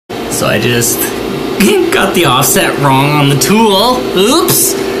So I just got the offset wrong on the tool.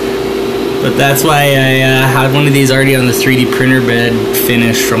 Oops! But that's why I had one of these already on the 3D printer bed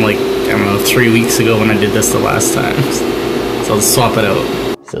finished from like, I don't know, 3 weeks ago when I did this the last time. So I'll swap it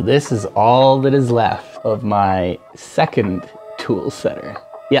out. So this is all that is left of my second tool setter.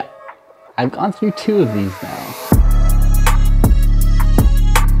 Yeah, I've gone through 2 of these now.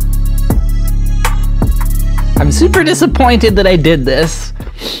 I'm super disappointed that I did this,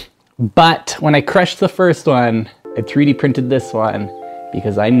 but when I crushed the first one, I 3D printed this one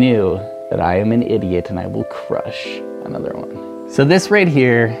because I knew that I am an idiot and I will crush another one. So this right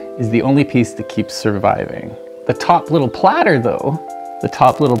here is the only piece that keeps surviving. The top little platter though, the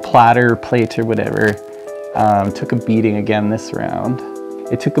top little platter, plate or whatever, took a beating again this round.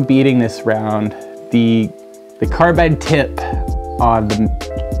 It took a beating this round. The carbide tip on the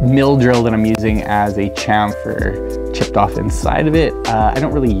mill drill that I'm using as a chamfer chipped off inside of it. I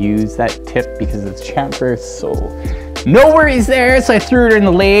don't really use that tip because it's chamfer, so no worries there. So I threw her in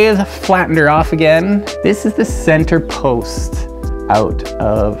the lathe, flattened her off again. This is the center post out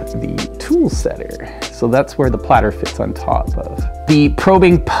of the tool setter. So that's where the platter fits on top of. The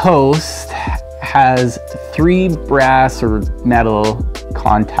probing post has 3 brass or metal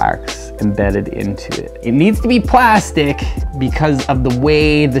contacts embedded into it. It needs to be plastic because of the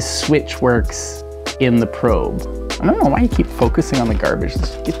way the switch works in the probe. I don't know why you keep focusing on the garbage.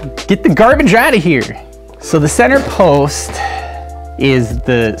 Get the garbage out of here. So the center post is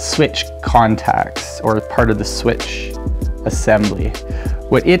the switch contacts or part of the switch assembly.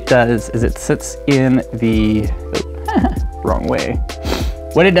 What it does is it sits in the, wrong way.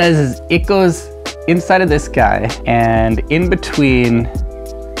 What it does is it goes inside of this guy, and in between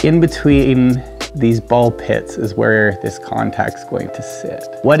these ball pits is where this contact's going to sit.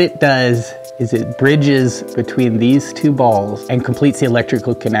 What it does is it bridges between these 2 balls and completes the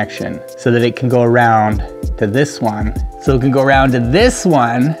electrical connection so that it can go around to this one. So it can go around to this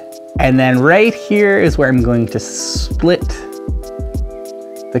one, and then right here is where I'm going to split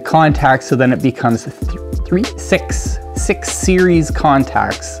the contacts, so then it becomes 6 series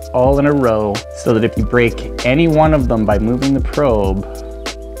contacts all in a row, so that if you break any one of them by moving the probe,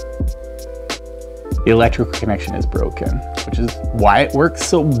 the electrical connection is broken, which is why it works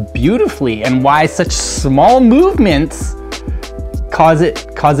so beautifully and why such small movements cause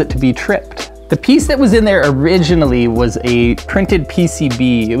it to be tripped. The piece that was in there originally was a printed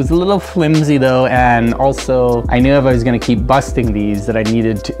PCB. It was a little flimsy though, and also I knew if I was gonna keep busting these that I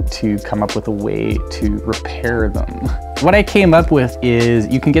needed to come up with a way to repair them. What I came up with is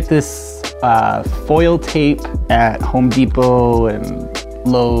you can get this foil tape at Home Depot and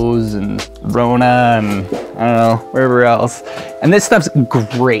Lowe's and Rona and I don't know, wherever else. And this stuff's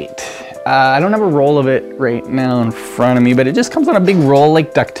great. I don't have a roll of it right now in front of me, but it just comes on a big roll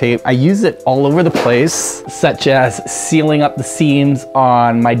like duct tape. I use it all over the place, such as sealing up the seams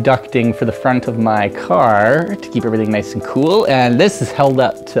on my ducting for the front of my car to keep everything nice and cool. And this is held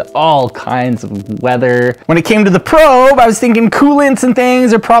up to all kinds of weather. When it came to the probe, I was thinking coolants and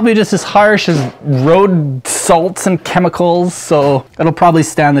things are probably just as harsh as road salts and chemicals, so it'll probably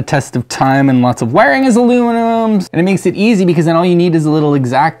stand the test of time, and lots of wiring is aluminum. And it makes it easy because then all you need is a little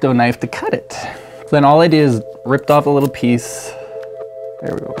X-Acto knife to cut it. So then all I did is ripped off a little piece.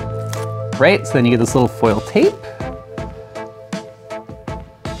 There we go. Right, so then you get this little foil tape.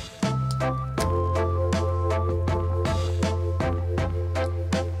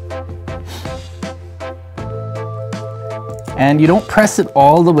 And you don't press it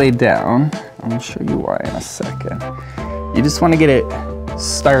all the way down. I'll show you why in a second. You just want to get it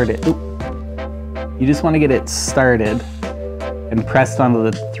started. Oop. You just want to get it started and pressed onto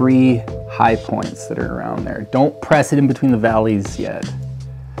the 3 high points that are around there. Don't press it in between the valleys yet.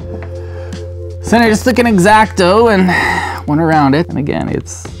 So then I just took an X-Acto and went around it. And again,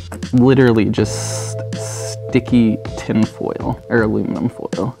 it's literally just sticky tin foil or aluminum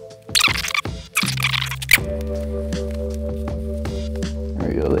foil. There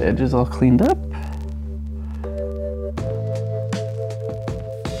we go, the edge is all cleaned up.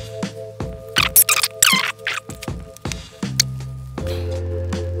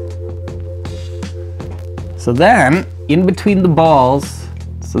 So then, in between the balls,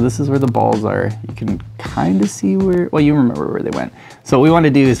 so this is where the balls are, you can kind of see where, well, you remember where they went. So what we want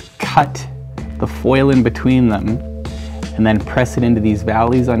to do is cut the foil in between them and then press it into these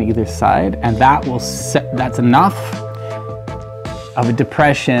valleys on either side, and that will set, that's enough of a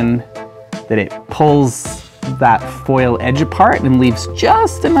depression that it pulls that foil edge apart and leaves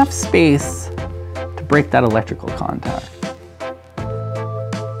just enough space to break that electrical contact.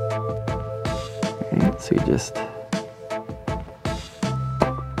 Okay, so you just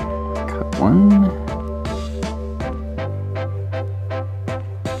 1.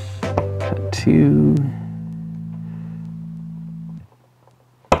 Cut 2.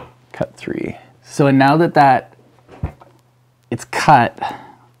 Cut 3. So now that it's cut,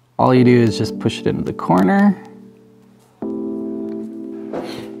 all you do is just push it into the corner.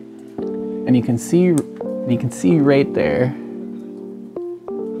 And you can see right there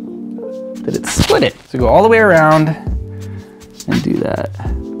that it's split it. So go all the way around and do that.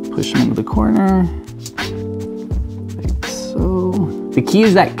 Push them into the corner, like so. The key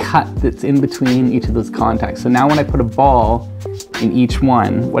is that cut that's in between each of those contacts. So now when I put a ball in each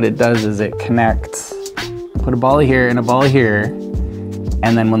one, what it does is it connects. Put a ball here and a ball here,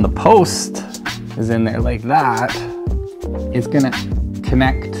 and then when the post is in there like that, it's gonna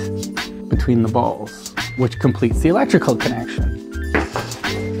connect between the balls, which completes the electrical connection.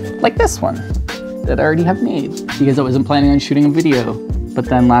 Like this one that I already have made, because I wasn't planning on shooting a video. But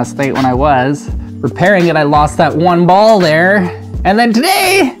then last night when I was repairing it, I lost that one ball there. And then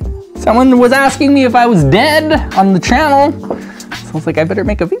today, someone was asking me if I was dead on the channel. So I was like, I better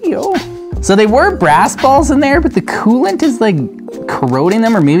make a video. So they were brass balls in there, but the coolant is like corroding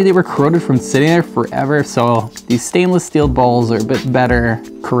them, or maybe they were corroded from sitting there forever. So these stainless steel balls are a bit better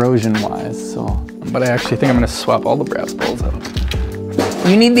corrosion wise. But I actually think I'm gonna swap all the brass balls out.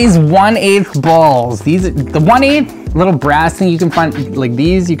 You need these 1/8 balls. The 1/8 little brass thing you can find, like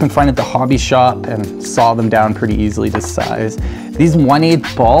these, you can find at the hobby shop and saw them down pretty easily to size. These 1/8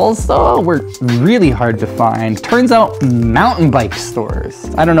 balls though were really hard to find. Turns out mountain bike stores.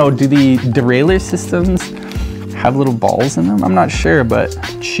 I don't know, do the derailleur systems have little balls in them? I'm not sure, but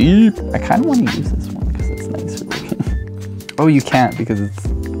cheap. I kind of want to use this one because it's nicer looking. Oh, you can't because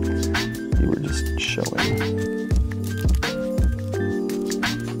you were just showing.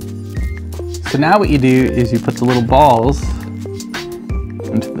 So now what you do is you put the little balls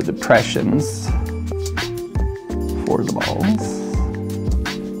into the depressions for the balls,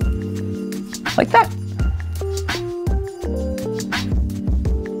 like that.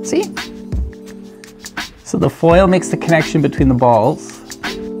 See? So the foil makes the connection between the balls,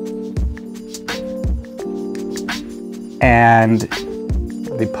 and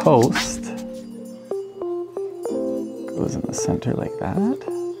the post goes in the center like that.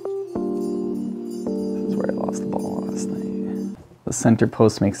 Where I lost the ball last night. The center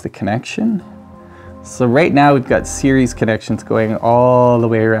post makes the connection. So right now we've got series connections going all the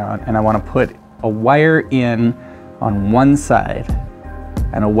way around, and I want to put a wire in on one side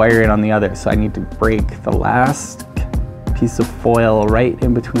and a wire in on the other. So I need to break the last piece of foil right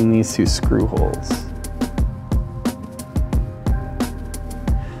in between these two screw holes.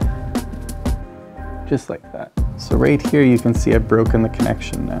 Just like that. So right here you can see I've broken the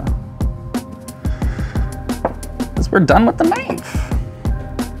connection now. We're done with the knife.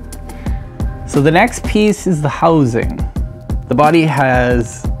 So the next piece is the housing. The body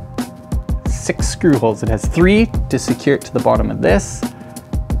has 6 screw holes. It has 3 to secure it to the bottom of this,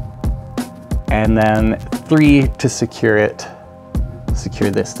 and then 3 to secure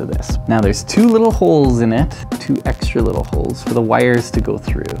this to this. Now there's 2 little holes in it, 2 extra little holes for the wires to go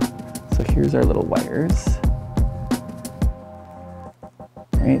through. So here's our little wires.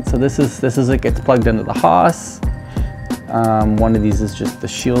 Right, so this is it gets plugged into the Haas. One of these is just the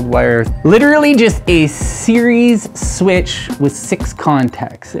shield wire. Literally just a series switch with 6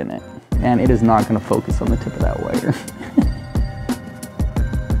 contacts in it. And it is not gonna focus on the tip of that wire.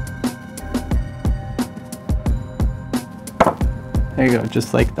 There you go,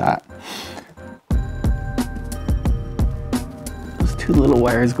 just like that. Those 2 little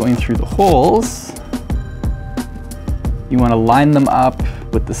wires going through the holes. You wanna line them up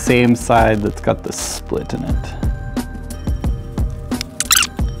with the same side that's got the split in it.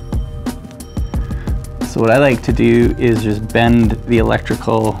 So what I like to do is just bend the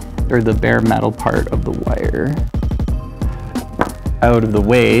electrical or the bare metal part of the wire out of the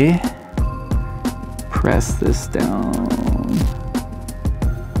way. Press this down.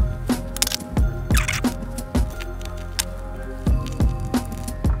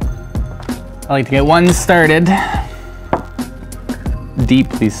 I like to get one started,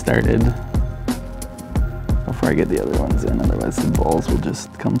 deeply started, before I get the other ones in, otherwise the balls will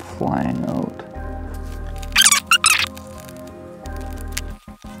just come flying out.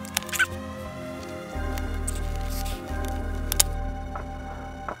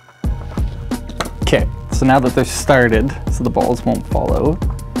 Okay, so now that they're started, so the balls won't fall out.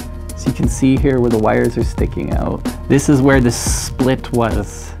 So you can see here where the wires are sticking out. This is where the split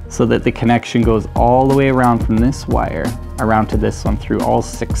was, so that the connection goes all the way around from this wire around to this one through all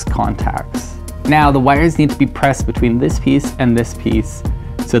 6 contacts. Now the wires need to be pressed between this piece and this piece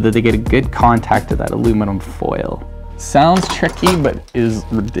so that they get a good contact to that aluminum foil. Sounds tricky, but is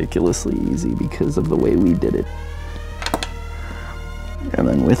ridiculously easy because of the way we did it. And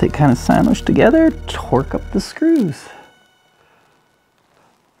then with it kind of sandwiched together, torque up the screws.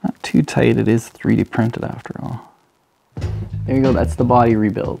 Not too tight, it is 3D printed after all. There you go, that's the body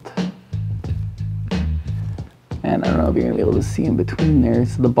rebuilt. And I don't know if you're gonna be able to see in between there.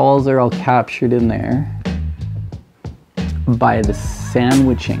 So the balls are all captured in there by the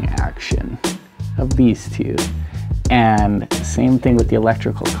sandwiching action of these two. And same thing with the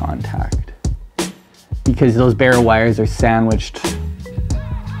electrical contact. Because those barrel wires are sandwiched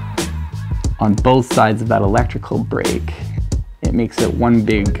on both sides of that electrical break, it makes it one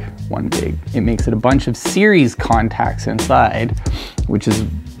big. It makes it a bunch of series contacts inside, which is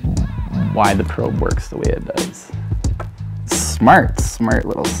why the probe works the way it does. Smart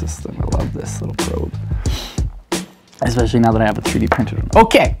little system. I love this little probe. Especially now that I have a 3D printed one.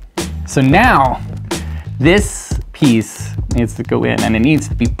 Okay, so now this piece needs to go in and it needs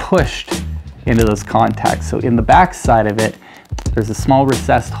to be pushed into those contacts. So in the back side of it, there's a small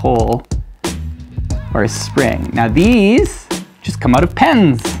recessed hole or a spring. Now these just come out of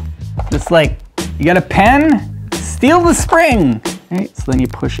pens. Just like, you got a pen, steal the spring, right? So then you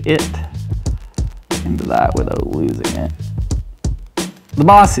push it into that without losing it. The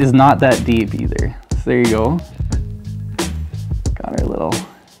boss is not that deep either. So there you go. Got our little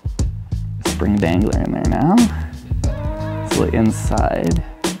spring dangler in there now. So inside,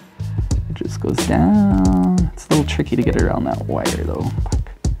 it just goes down. It's a little tricky to get it around that wire though.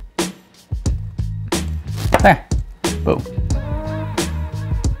 There, boom.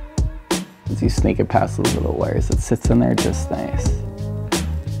 As you snake it past those little wires, it sits in there just nice.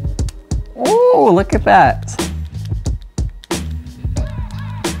 Oh, look at that.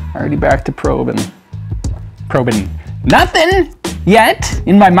 Already back to probing. Probing nothing yet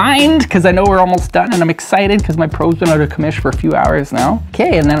in my mind, because I know we're almost done and I'm excited because my probe's been out of commission for a few hours now.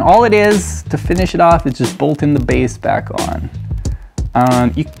 Okay, and then all it is to finish it off is just bolting the base back on.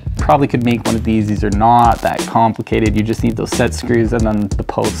 You probably could make one of these. These are not that complicated. You just need those set screws and then the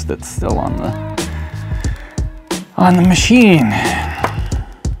post that's still on the machine.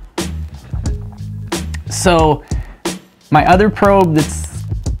 So my other probe, that's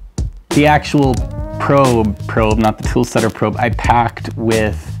the actual probe, not the tool setter probe, I packed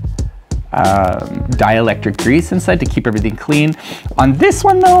with dielectric grease inside to keep everything clean. On this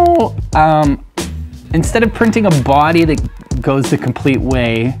one though, instead of printing a body that goes the complete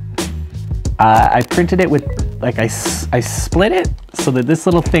way, I printed it with, like I split it so that this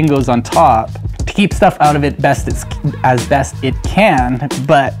little thing goes on top to keep stuff out of it as best it can,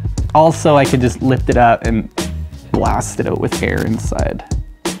 but also I could just lift it up and blast it out with air inside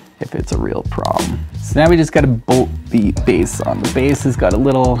if it's a real problem. So now we just got to bolt the base on. The base has got a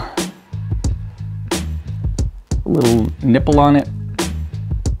little nipple on it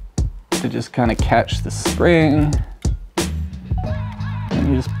to just kind of catch the spring. And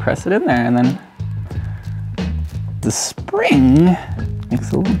you just press it in there, and then the spring makes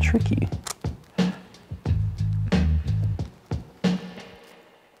it a little tricky.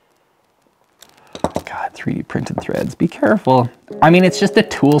 God, 3D printed threads, be careful. I mean, it's just a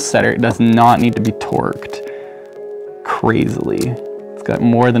tool setter. It does not need to be torqued crazily. It's got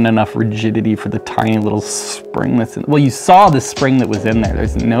more than enough rigidity for the tiny little spring that's in. Well, you saw the spring that was in there.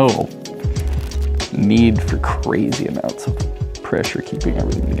 There's no need for crazy amounts of pressure keeping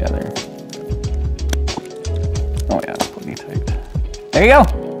everything together. Oh yeah, it's plenty tight. There you go.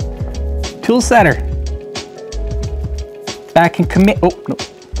 Tool setter. Back and commit. Oh, no.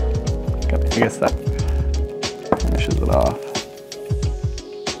 I guess that finishes it off.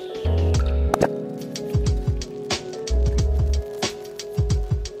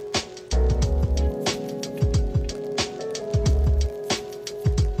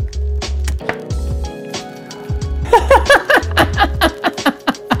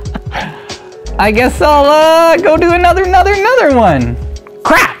 I guess I'll go do another one.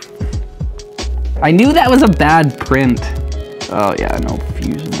 Crap! I knew that was a bad print. Oh yeah, no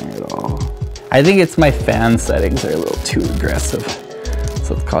fusion there at all. I think it's my fan settings are a little too aggressive,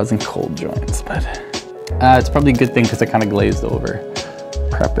 so it's causing cold joints, but it's probably a good thing because I kind of glazed over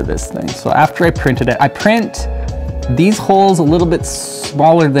prep of this thing. So after I printed it, I print these holes a little bit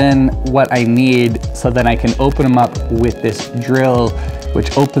smaller than what I need so that I can open them up with this drill,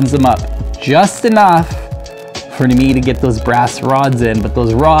 which opens them up just enough for me to get those brass rods in. But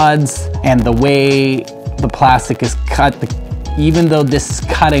those rods and the way the plastic is cut, even though this is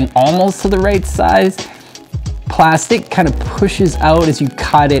cutting almost to the right size, plastic kind of pushes out as you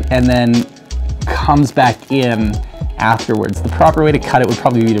cut it and then comes back in. afterwards. The proper way to cut it would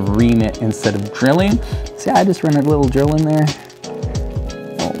probably be to ream it instead of drilling. See, I just run a little drill in there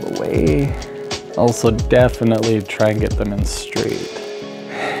all the way. Also, definitely try and get them in straight.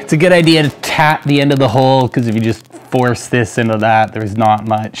 It's a good idea to tap the end of the hole, because if you just force this into that, there's not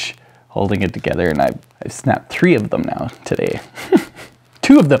much holding it together, and I've snapped 3 of them now today.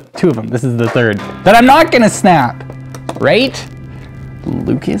 Two of them, this is the 3rd, that I'm not gonna snap, right,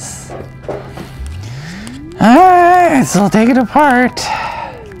 Lucas? All right, so I'll take it apart.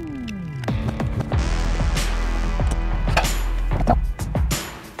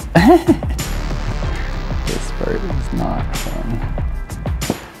 This part is not fun.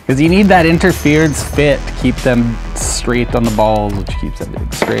 Because you need that interference fit to keep them straight on the balls, which keeps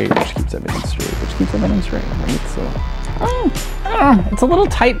everything straight, which keeps everything straight, which keeps everything straight, right? So, I don't know, it's a little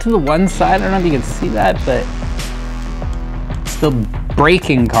tight to the one side. I don't know if you can see that, but it's still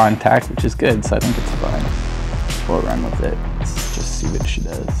breaking contact, which is good, so I think it's fine. We'll run with it. Let's just see what she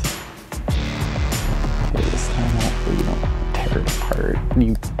does. Okay, this time hopefully you don't tear it apart and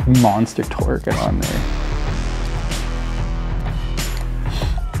you monster torque it on there.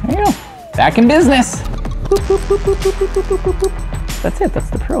 There you go. Back in business. Boop, boop, boop, boop, boop, boop, boop, boop, boop. That's it, that's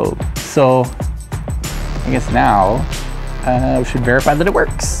the probe. So I guess now we should verify that it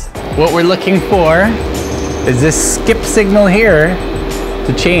works. What we're looking for is this skip signal here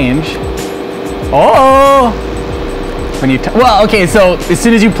to change. Oh! When you well, okay, so as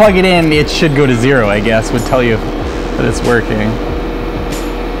soon as you plug it in, it should go to 0, I guess, would tell you that it's working.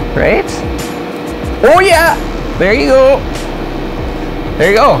 Right? Oh yeah! There you go.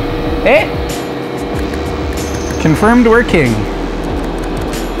 There you go. Hey! Confirmed working.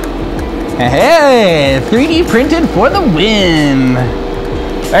 Hey! 3D printed for the win!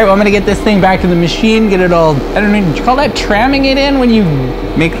 Alright, well I'm gonna get this thing back to the machine, get it all, I don't know, did you call that tramming it in when you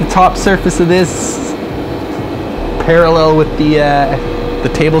make the top surface of this parallel with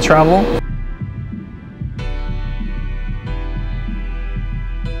the table travel?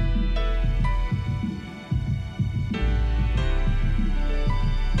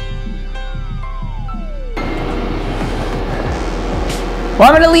 Well,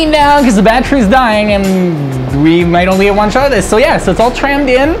 I'm gonna lean down because the battery's dying and we might only get one shot of this. So yeah, so it's all trammed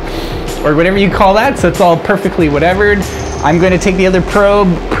in, or whatever you call that, so it's all perfectly whatevered. I'm going to take the other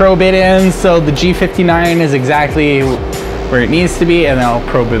probe it in, so the G59 is exactly where it needs to be, and then I'll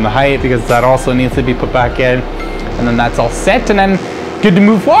probe in the height because that also needs to be put back in. And then that's all set, and then good to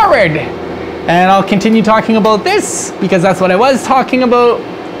move forward. And I'll continue talking about this because that's what I was talking about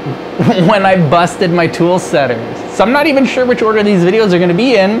when I busted my tool setters. So I'm not even sure which order these videos are going to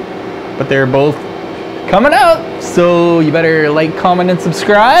be in, but they're both coming out. So you better like, comment, and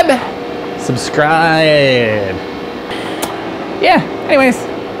subscribe. Yeah, anyways,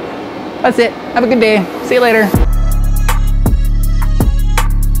 that's it. Have a good day. See you later.